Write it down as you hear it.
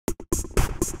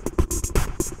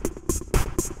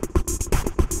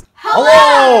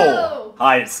Hello!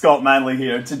 Hi, it's Scott Manley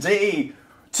here. Today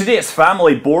it's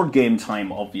family board game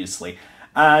time, obviously.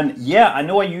 And yeah, I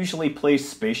know I usually play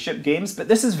spaceship games, but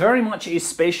this is very much a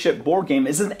spaceship board game.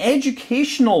 It's an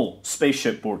educational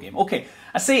spaceship board game. Okay,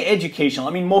 I say educational.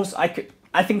 I mean,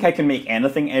 I think I can make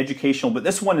anything educational, but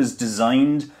this one is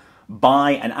designed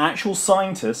by an actual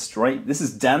scientist, right? This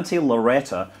is Dante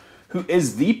Lauretta, who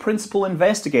is the principal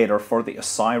investigator for the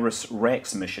OSIRIS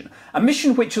REx mission. A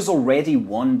mission which is already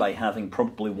won by having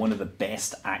probably one of the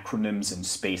best acronyms in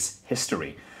space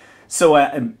history. So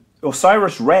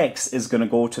OSIRIS REx is going to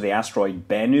go to the asteroid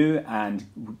Bennu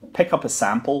and pick up a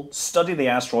sample, study the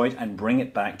asteroid and bring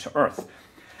it back to Earth.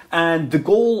 And the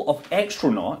goal of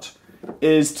Xtronaut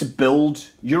is to build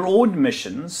your own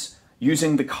missions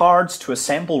using the cards to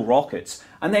assemble rockets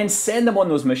and then send them on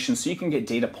those missions so you can get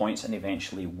data points and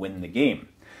eventually win the game.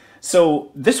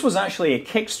 So this was actually a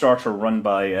Kickstarter run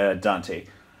by Dante,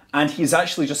 and he's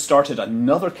actually just started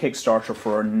another Kickstarter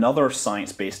for another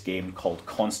science-based game called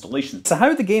Constellations. So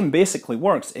how the game basically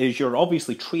works is you're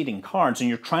obviously trading cards and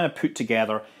you're trying to put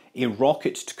together a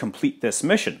rocket to complete this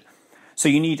mission. So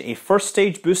you need a first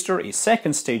stage booster, a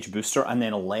second stage booster, and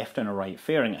then a left and a right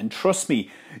fairing. And trust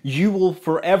me, you will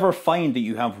forever find that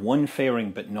you have one fairing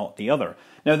but not the other.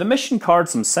 Now the mission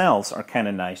cards themselves are kind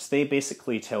of nice. They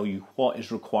basically tell you what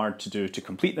is required to do to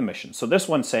complete the mission. So this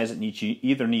one says you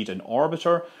either need an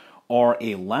orbiter or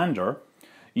a lander.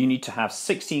 You need to have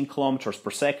 16 kilometers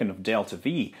per second of delta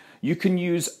V. You can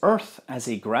use Earth as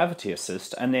a gravity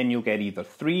assist, and then you'll get either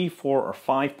 3, 4, or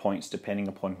 5 points depending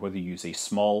upon whether you use a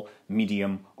small,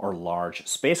 medium, or large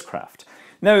spacecraft.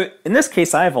 Now, in this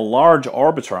case, I have a large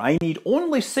orbiter. I need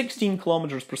only 16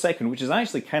 kilometers per second, which is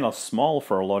actually kind of small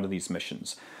for a lot of these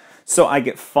missions. So I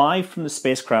get 5 from the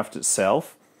spacecraft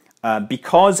itself.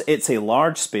 Because it's a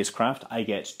large spacecraft, I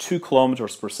get 2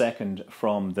 kilometers per second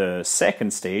from the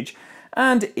second stage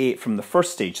and 8 from the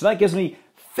first stage. So that gives me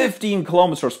 15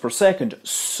 kilometers per second,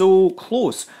 so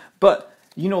close. But,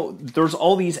 you know, there's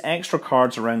all these extra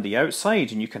cards around the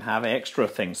outside, and you can have extra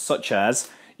things, such as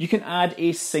you can add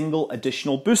a single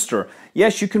additional booster.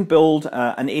 Yes, you can build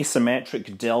an asymmetric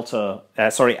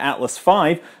Atlas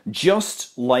V,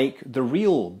 just like the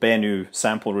real Bennu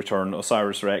sample return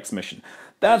OSIRIS REx mission.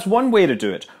 That's one way to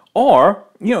do it. Or,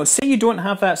 you know, say you don't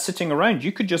have that sitting around,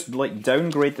 you could just like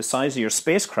downgrade the size of your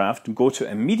spacecraft and go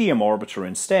to a medium orbiter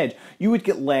instead. You would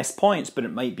get less points, but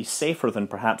it might be safer than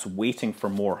perhaps waiting for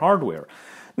more hardware.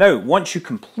 Now, once you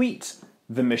complete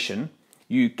the mission,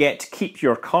 you get to keep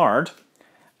your card,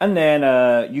 and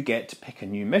then you get to pick a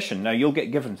new mission. Now, you'll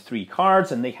get given 3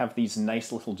 cards, and they have these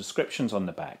nice little descriptions on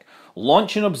the back.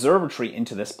 Launch an observatory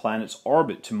into this planet's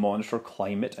orbit to monitor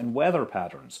climate and weather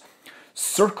patterns.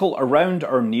 Circle around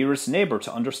our nearest neighbour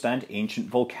to understand ancient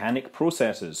volcanic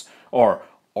processes, or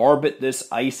orbit this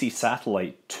icy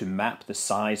satellite to map the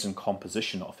size and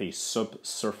composition of a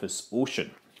subsurface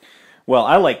ocean. Well,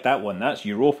 I like that one, that's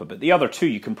Europa, but the other two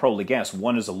you can probably guess.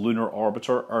 One is a lunar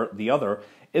orbiter, or the other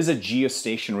is a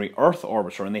geostationary Earth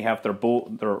orbiter, and they have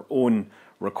their own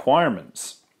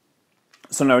requirements.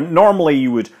 So now, normally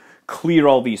you would clear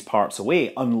all these parts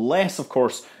away, unless, of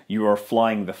course, you are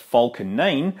flying the Falcon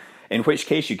 9, in which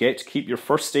case you get to keep your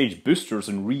first stage boosters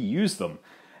and reuse them.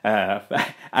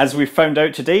 As we found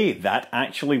out today, that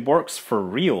actually works for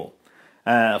real.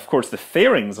 Of course, the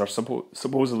fairings are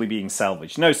supposedly being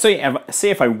salvaged. Now, say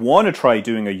if I want to try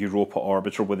doing a Europa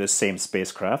orbiter with this same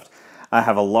spacecraft, I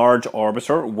have a large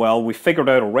orbiter. Well, we figured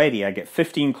out already I get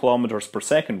 15 kilometers per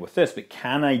second with this, but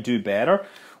can I do better?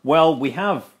 Well, we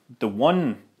have the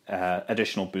one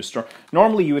additional booster.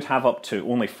 Normally you would have up to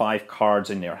only 5 cards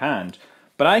in your hand,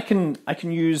 but I can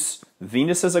use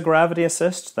Venus as a gravity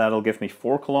assist. That'll give me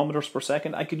 4 kilometers per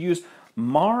second. I could use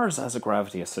Mars as a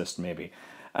gravity assist maybe.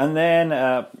 And then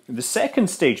the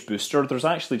second stage booster, there's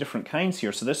actually different kinds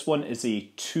here. So this one is a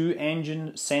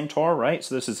 2-engine Centaur, right?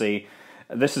 So this is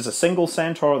a single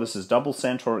Centaur, this is double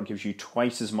Centaur. It gives you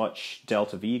twice as much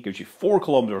delta V. It gives you 4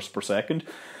 kilometers per second.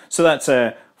 So that's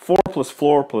 4 plus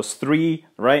 4 plus 3,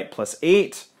 right, plus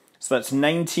 8. So that's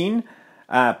 19.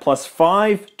 Plus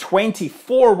 5,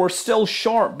 24. We're still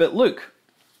short, but look,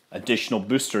 additional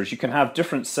boosters. You can have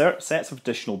different sets of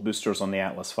additional boosters on the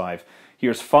Atlas V.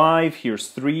 Here's 5, here's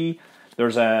 3.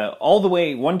 There's all the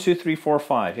way 1, 2, 3, 4,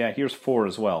 5. Yeah, here's 4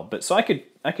 as well. But so I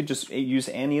could just use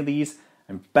any of these,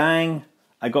 and bang,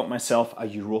 I got myself a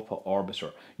Europa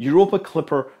orbiter. Europa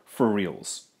Clipper for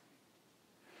reals.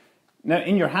 Now,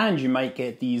 in your hand, you might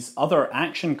get these other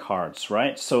action cards,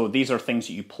 right? So these are things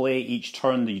that you play each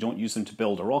turn that you don't use them to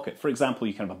build a rocket. For example,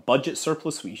 you can have a budget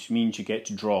surplus, which means you get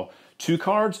to draw 2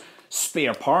 cards.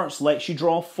 Spare parts lets you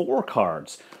draw 4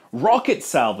 cards. Rocket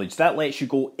salvage, that lets you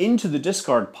go into the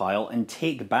discard pile and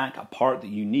take back a part that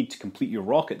you need to complete your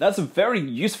rocket. That's a very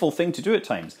useful thing to do at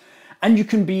times. And you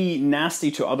can be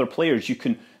nasty to other players. You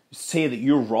can say that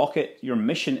your rocket, your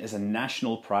mission is a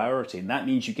national priority, and that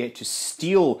means you get to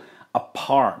steal a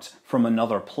part from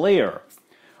another player.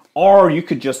 Or you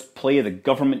could just play the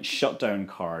government shutdown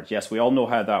card. Yes, we all know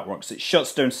how that works. It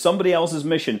shuts down somebody else's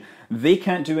mission. They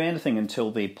can't do anything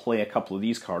until they play a couple of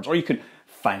these cards. Or you can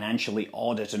financially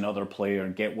audit another player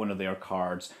and get one of their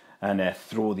cards and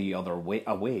throw the other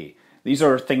away. These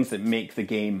are things that make the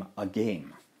game a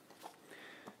game.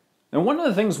 Now, one of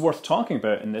the things worth talking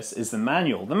about in this is the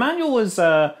manual. The manual is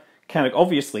kind of,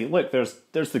 obviously, look, there's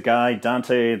the guy,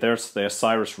 Dante, there's the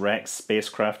OSIRIS REx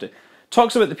spacecraft. It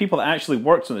talks about the people that actually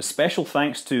worked on this. Special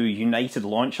thanks to United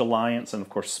Launch Alliance and, of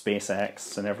course,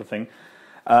 SpaceX and everything.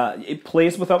 It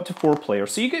plays with up to 4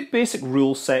 players. So you get basic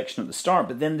rules section at the start,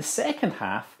 but then the second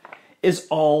half is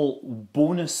all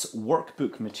bonus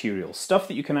workbook material, stuff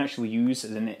that you can actually use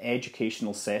in an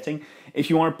educational setting. If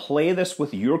you want to play this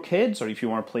with your kids, or if you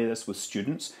want to play this with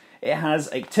students, it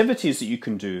has activities that you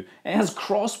can do. It has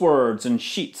crosswords and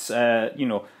sheets, you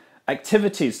know,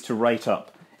 activities to write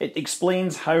up. It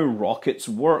explains how rockets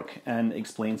work and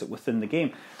explains it within the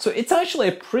game. So it's actually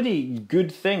a pretty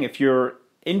good thing if you're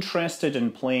interested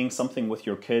in playing something with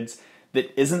your kids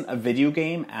that isn't a video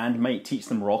game and might teach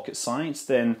them rocket science,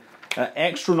 then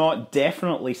Xtronaut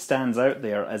definitely stands out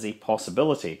there as a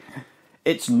possibility.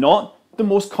 It's not the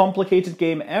most complicated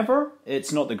game ever.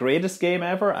 It's not the greatest game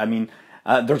ever. I mean,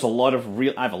 there's a lot of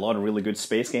I have a lot of really good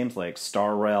space games like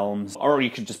Star Realms, or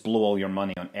you could just blow all your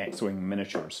money on X-Wing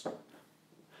miniatures.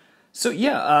 So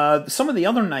yeah, some of the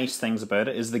other nice things about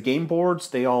it is the game boards.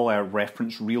 They all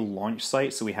reference real launch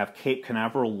sites. So we have Cape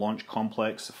Canaveral Launch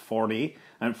Complex 40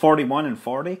 and 41 and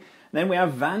 40. Then we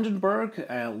have Vandenberg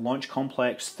Launch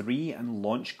Complex 3 and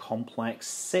Launch Complex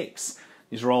 6.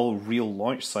 These are all real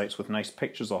launch sites with nice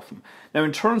pictures of them. Now,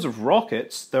 in terms of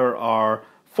rockets, there are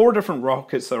 4 different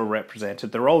rockets that are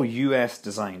represented. They're all US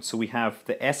designed. So we have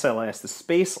the SLS, the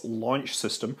Space Launch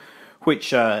System,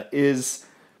 which is,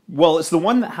 well, it's the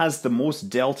one that has the most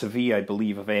delta V, I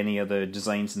believe, of any of the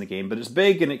designs in the game. But it's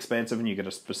big and expensive, and you get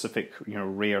a specific, you know,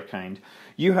 rare kind.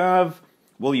 You have,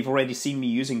 well, you've already seen me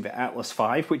using the Atlas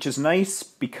V, which is nice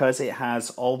because it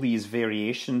has all these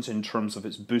variations in terms of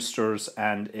its boosters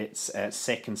and its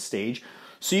second stage.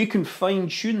 So you can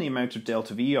fine-tune the amount of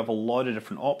delta V. You have a lot of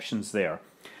different options there.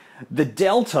 The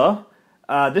Delta,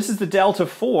 this is the Delta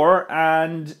 4,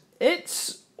 and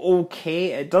it's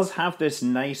okay. It does have this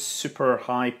nice super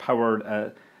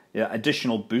high-powered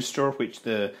additional booster, which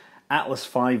the Atlas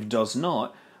V does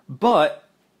not, but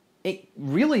it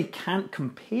really can't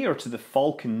compare to the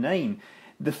Falcon 9.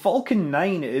 The Falcon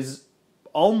 9 is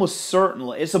almost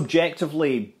certainly, it's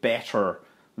objectively better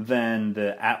than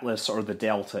the Atlas or the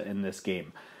Delta in this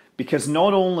game. Because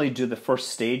not only do the first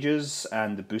stages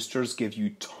and the boosters give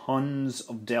you tons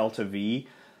of Delta V,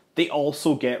 they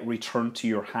also get returned to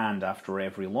your hand after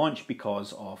every launch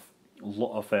because of a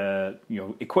lot of you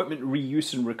know, equipment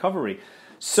reuse and recovery.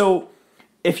 So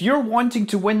if you're wanting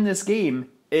to win this game,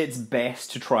 it's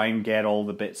best to try and get all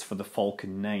the bits for the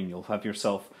Falcon 9. You'll have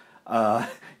yourself,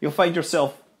 you'll find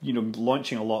yourself, you know,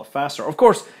 launching a lot faster. Of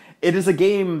course, it is a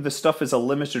game, the stuff is a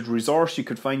limited resource, you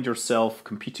could find yourself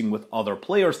competing with other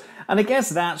players, and I guess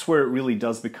that's where it really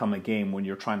does become a game, when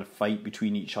you're trying to fight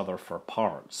between each other for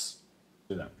parts.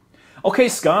 Do that. Okay,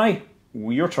 Sky,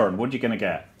 your turn. What are you going to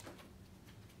get?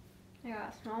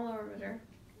 Yeah, small orbiter.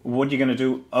 What are you going to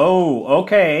do? Oh,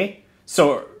 okay.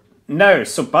 So, now,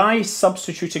 so by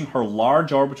substituting her large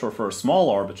orbiter for a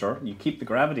small orbiter, you keep the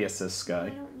gravity assist, Sky. I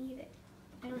don't need it.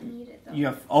 I don't need it, though. You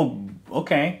have, oh,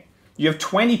 okay. You have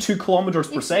 22 kilometers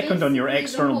per second on your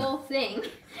external... It's the whole thing.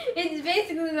 It's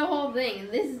basically the whole thing, and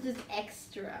this is just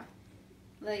extra.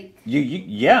 Like...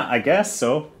 Yeah, I guess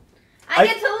so. I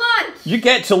get to launch! You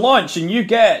get to launch, and you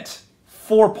get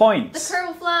 4 points. The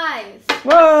Kerbal flies.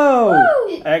 Whoa!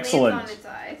 It excellent. lands on its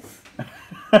eyes.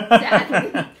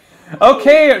 Sadly.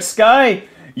 Okay, Sky,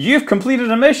 you've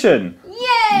completed a mission.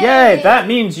 Yay! Yay! That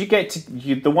means you get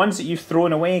to the ones that you've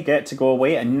thrown away get to go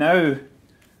away, and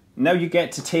now you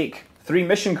get to take 3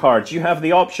 mission cards. You have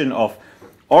the option of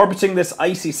orbiting this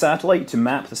icy satellite to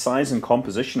map the size and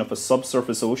composition of a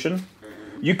subsurface ocean.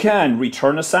 You can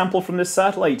return a sample from this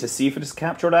satellite to see if it has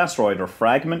captured asteroid or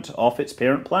fragment of its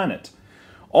parent planet.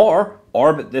 Or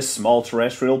orbit this small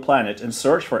terrestrial planet and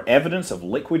search for evidence of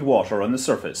liquid water on the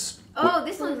surface. Oh,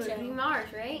 this one's going to be Mars,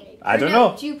 right? I don't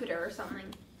know. Jupiter or something.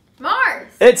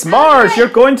 Mars! It's Mars! You're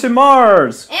going to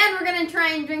Mars! And we're going to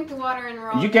try and drink the water and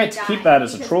we're all You get to keep that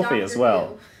as a trophy as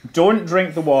well. Don't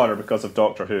drink the water because of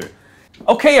Doctor Who.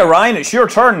 Okay, Orion, it's your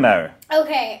turn now.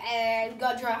 Okay, and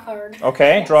got to draw a card.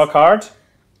 Okay, Yes. draw a card.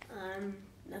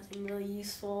 Nothing really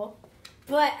useful.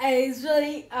 But I was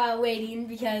really waiting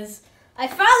because I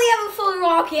finally have a full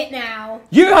rocket now.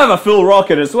 You have a full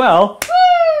rocket as well.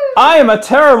 Woo! I am a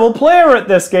terrible player at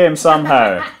this game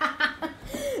somehow.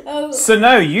 Oh. So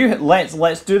now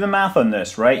let's do the math on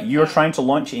this, right? You're trying to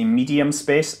launch a medium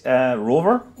space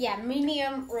rover, Yeah,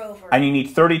 medium rover. and you need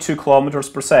 32 kilometers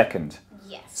per second.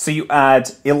 Yes. So you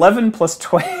add 11 plus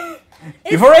 20.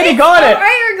 You've already got it.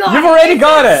 You've already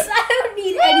got it. I don't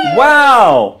need any.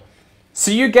 Wow. So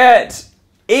you get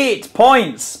 8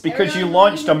 points because you Everyone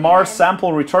launched a win Mars again.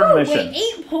 sample return mission.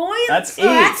 Wait, 8 points? That's Oh, 8.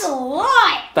 that's a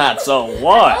lot. That's a I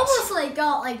lot. almost like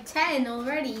got like 10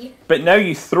 already. But now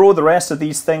you throw the rest of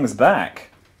these things back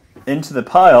into the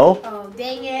pile. Oh,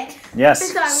 dang it.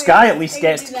 Yes, Sorry, Sky at least I can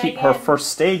gets do to that keep her again. first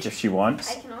stage if she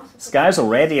wants. I can also put Sky's that-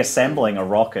 already assembling a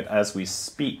rocket as we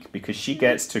speak because she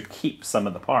gets to keep some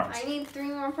of the parts. I need 3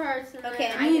 more parts. Okay,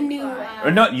 then I need a new.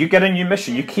 Or no, you get a new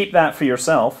mission. You keep that for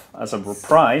yourself as a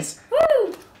prize.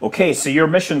 Woo! Okay, so your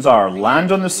missions are land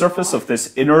on the surface of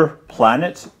this inner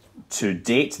planet to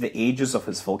date the ages of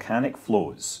its volcanic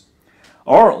flows.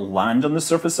 Or land on the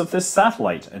surface of this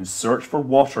satellite and search for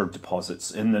water deposits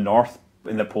in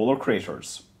the polar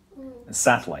craters.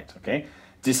 Satellite, okay?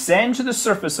 Descend to the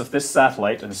surface of this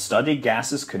satellite and study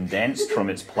gases condensed from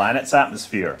its planet's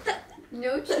atmosphere.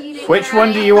 No cheating. Which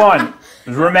one do you want?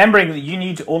 Remembering that you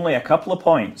need only a couple of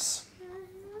points.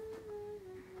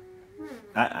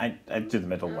 I'd do the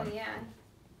middle Oh, one. yeah.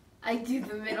 I do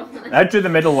the middle one. I'd do the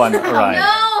middle one, Orion.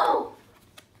 No!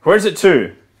 Where's it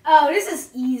to? Oh, this is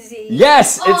easy.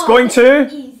 Yes, it's Oh, going this to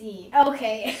is easy.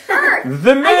 Okay.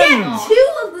 the moon. I get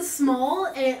 2 of the small,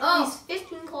 and it is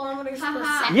 15 kilometers per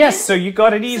second. Yes, so you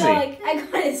got it easy. So, like, I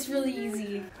got it. It's really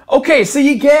easy. Okay, so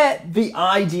you get the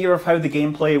idea of how the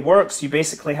gameplay works. You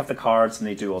basically have the cards and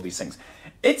they do all these things.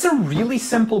 It's a really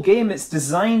simple game. It's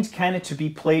designed kind of to be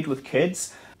played with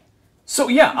kids. So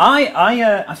yeah,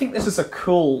 I think this is a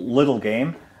cool little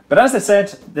game. But as I said,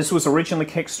 this was originally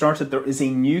Kickstarted. There is a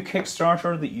new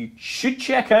Kickstarter that you should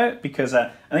check out because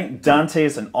I think Dante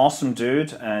is an awesome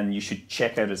dude and you should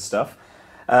check out his stuff.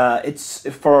 It's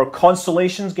for a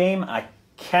Constellations game. I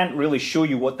can't really show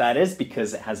you what that is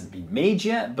because it hasn't been made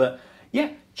yet. But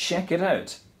yeah, check it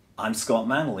out. I'm Scott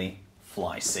Manley.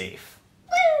 Fly safe.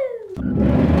 Woo!